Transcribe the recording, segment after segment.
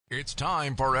It's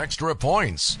time for Extra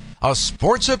Points, a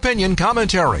sports opinion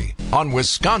commentary on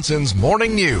Wisconsin's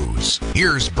morning news.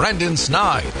 Here's Brendan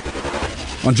Sneide.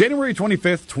 On January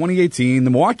 25th, 2018,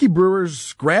 the Milwaukee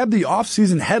Brewers grabbed the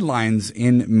offseason headlines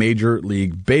in Major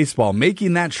League Baseball,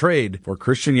 making that trade for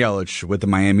Christian Yelich with the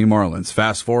Miami Marlins.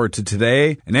 Fast forward to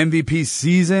today, an MVP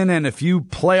season and a few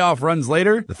playoff runs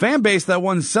later, the fan base that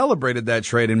once celebrated that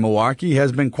trade in Milwaukee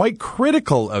has been quite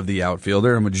critical of the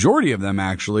outfielder, a majority of them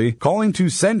actually, calling to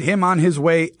send him on his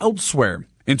way elsewhere.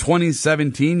 In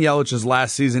 2017, Yelich's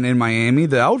last season in Miami,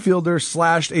 the outfielder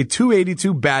slashed a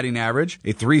 .282 batting average,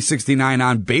 a .369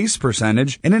 on-base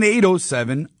percentage, and an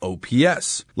 .807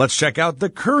 OPS. Let's check out the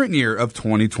current year of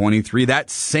 2023. That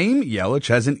same Yelich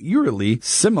has an eerily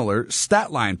similar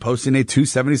stat line, posting a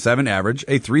 .277 average,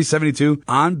 a .372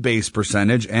 on-base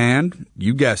percentage, and,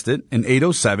 you guessed it, an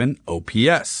 .807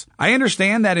 OPS. I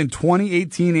understand that in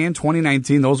 2018 and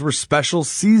 2019, those were special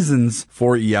seasons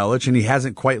for Yelich, and he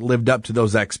hasn't quite lived up to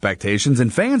those expectations,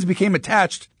 and fans became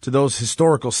attached to those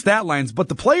historical stat lines. But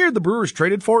the player the Brewers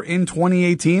traded for in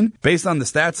 2018, based on the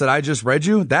stats that I just read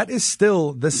you, that is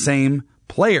still the same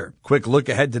player. Quick look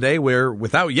ahead today where,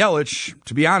 without Yelich,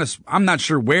 to be honest, I'm not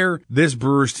sure where this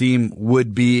Brewers team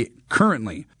would be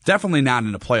currently. Definitely not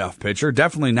in a playoff picture,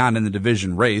 definitely not in the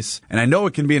division race. And I know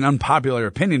it can be an unpopular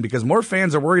opinion because more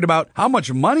fans are worried about how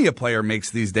much money a player makes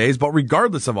these days. But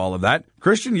regardless of all of that,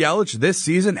 Christian Yelich this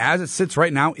season, as it sits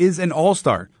right now, is an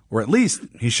all-star, or at least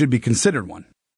he should be considered one.